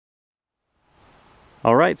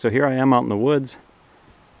Alright, so here I am out in the woods,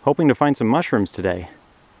 hoping to find some mushrooms today.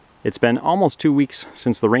 It's been almost 2 weeks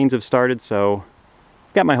since the rains have started, so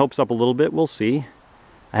got my hopes up a little bit, we'll see.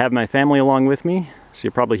 I have my family along with me, so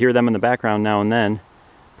you'll probably hear them in the background now and then.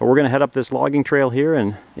 But we're going to head up this logging trail here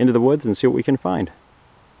and into the woods and see what we can find.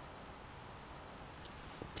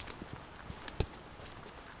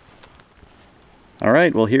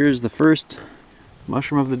 Alright, well here's the first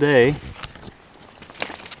mushroom of the day.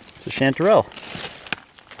 It's a chanterelle.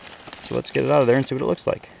 So let's get it out of there and see what it looks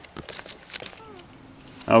like.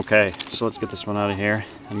 Okay, so let's get this one out of here.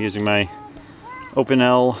 I'm using my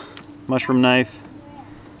Opinel mushroom knife,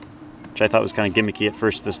 which I thought was kind of gimmicky at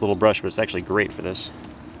first, this little brush, but it's actually great for this.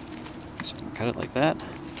 So cut it like that.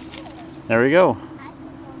 There we go.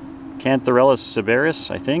 Cantharellus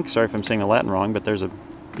severus, I think. Sorry if I'm saying the Latin wrong, but there's a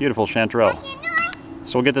beautiful chanterelle.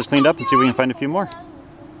 So we'll get this cleaned up and see if we can find a few more.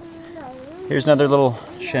 Here's another little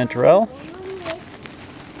chanterelle.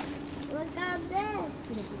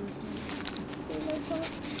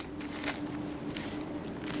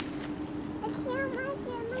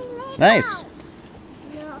 Nice.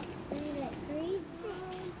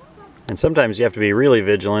 And sometimes you have to be really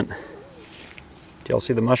vigilant. Do y'all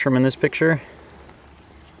see the mushroom in this picture?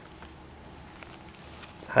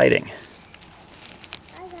 It's hiding.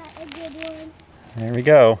 I got a good one. There we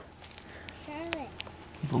go. I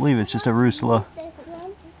believe it's just a rusula.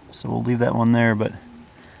 So we'll leave that one there, but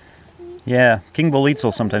yeah, king boletes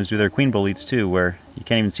will sometimes do their queen boletes too, where you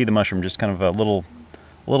can't even see the mushroom, just kind of a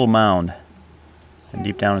little mound. And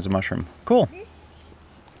deep down is a mushroom. Cool.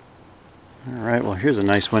 Alright, well here's a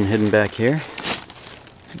nice one hidden back here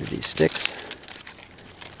under these sticks.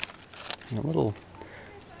 And a little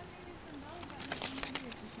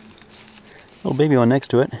baby one next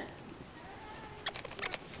to it.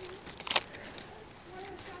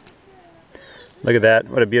 Look at that,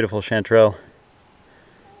 what a beautiful chanterelle.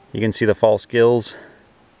 You can see the false gills.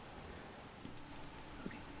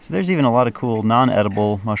 So there's even a lot of cool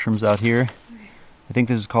non-edible mushrooms out here. I think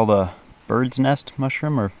this is called a bird's nest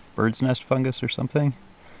mushroom or bird's nest fungus or something.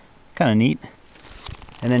 Kind of neat.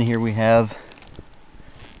 And then here we have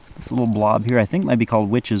this little blob here. I think it might be called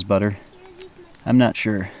witch's butter. I'm not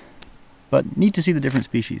sure. But neat to see the different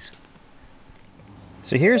species.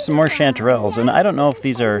 So here's some more chanterelles, and I don't know if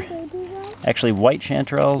these are actually white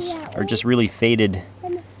chanterelles or just really faded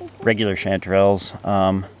regular chanterelles.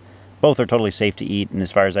 Both are totally safe to eat, and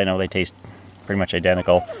as far as I know they taste pretty much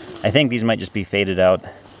identical. I think these might just be faded out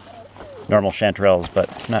normal chanterelles,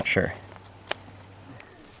 but not sure.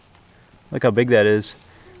 Look how big that is.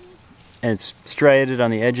 And it's striated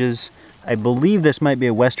on the edges. I believe this might be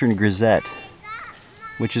a western grisette,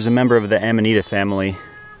 which is a member of the Amanita family.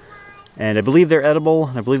 And I believe they're edible,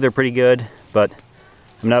 and I believe they're pretty good, but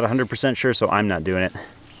I'm not 100% sure, so I'm not doing it.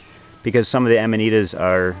 Because some of the Amanitas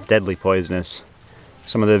are deadly poisonous.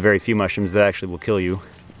 Some of the very few mushrooms that actually will kill you.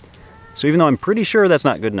 So even though I'm pretty sure that's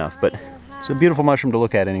not good enough, but it's a beautiful mushroom to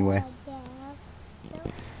look at anyway.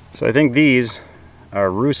 So I think these are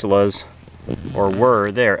rusulas, or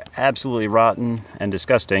were. They're absolutely rotten and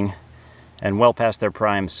disgusting and well past their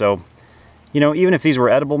prime. So, you know, even if these were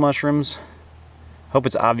edible mushrooms, hope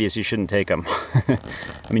it's obvious you shouldn't take them.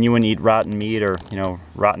 I mean, you wouldn't eat rotten meat or, you know,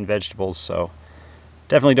 rotten vegetables, so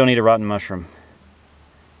definitely don't eat a rotten mushroom.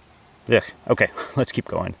 Ugh. Okay, let's keep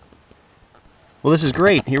going. Well, this is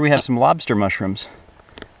great. Here we have some lobster mushrooms,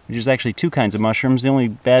 which is actually two kinds of mushrooms. The only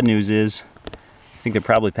bad news is I think they're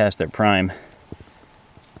probably past their prime.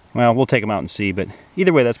 Well, we'll take them out and see, but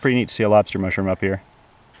either way, that's pretty neat to see a lobster mushroom up here.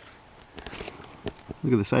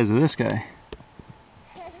 Look at the size of this guy.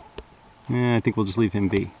 Yeah, I think we'll just leave him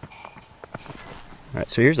be. Alright,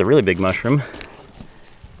 so here's a really big mushroom.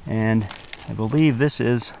 And I believe this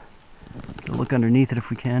is, we'll look underneath it if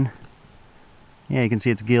we can. Yeah, you can see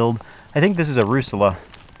it's gilled. I think this is a rusula,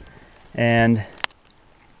 and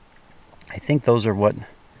I think those are what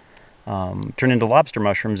turn into lobster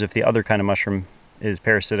mushrooms if the other kind of mushroom is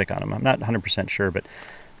parasitic on them. I'm not 100% sure, but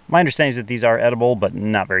my understanding is that these are edible, but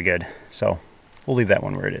not very good. So we'll leave that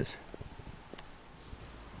one where it is.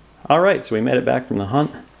 Alright, so we made it back from the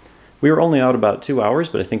hunt. We were only out about 2 hours,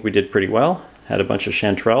 but I think we did pretty well. Had a bunch of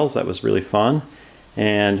chanterelles, that was really fun.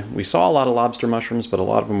 And we saw a lot of lobster mushrooms, but a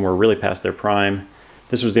lot of them were really past their prime.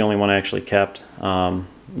 This was the only one I actually kept.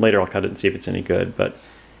 Later I'll cut it and see if it's any good. But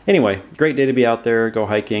anyway, great day to be out there, go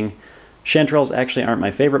hiking. Chanterelles actually aren't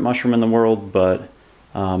my favorite mushroom in the world, but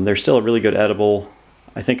they're still a really good edible.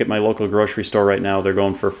 I think at my local grocery store right now they're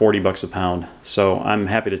going for 40 bucks a pound. So I'm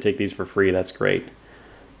happy to take these for free, that's great.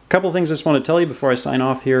 A couple of things I just want to tell you before I sign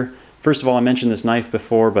off here. First of all, I mentioned this knife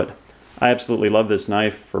before, but I absolutely love this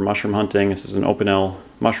knife for mushroom hunting. This is an Opinel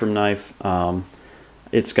mushroom knife.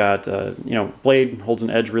 It's got, you know, blade holds an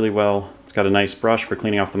edge really well. It's got a nice brush for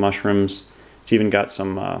cleaning off the mushrooms. It's even got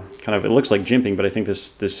some kind of, it looks like jimping, but I think the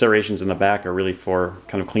serrations in the back are really for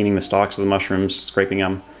kind of cleaning the stalks of the mushrooms, scraping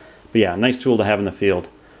them. But yeah, nice tool to have in the field.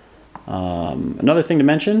 Another thing to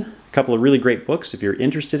mention, a couple of really great books if you're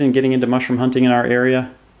interested in getting into mushroom hunting in our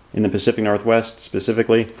area, in the Pacific Northwest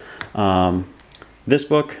specifically. This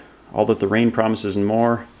book, All That the Rain Promises and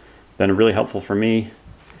More, been really helpful for me.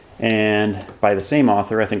 And by the same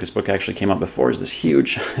author, I think this book actually came out before, is this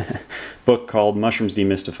huge book called Mushrooms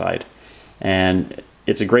Demystified. And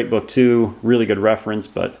it's a great book too, really good reference,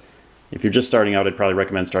 but if you're just starting out, I'd probably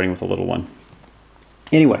recommend starting with a little one.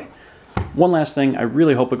 Anyway, one last thing, I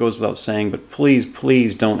really hope it goes without saying, but please,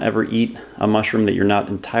 please don't ever eat a mushroom that you're not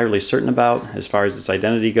entirely certain about as far as its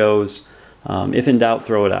identity goes. If in doubt,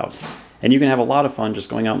 throw it out. And you can have a lot of fun just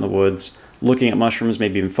going out in the woods, looking at mushrooms,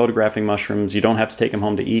 maybe even photographing mushrooms. You don't have to take them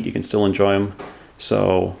home to eat, you can still enjoy them.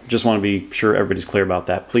 So just want to be sure everybody's clear about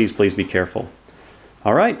that. Please, please be careful.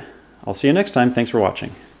 All right, I'll see you next time. Thanks for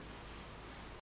watching.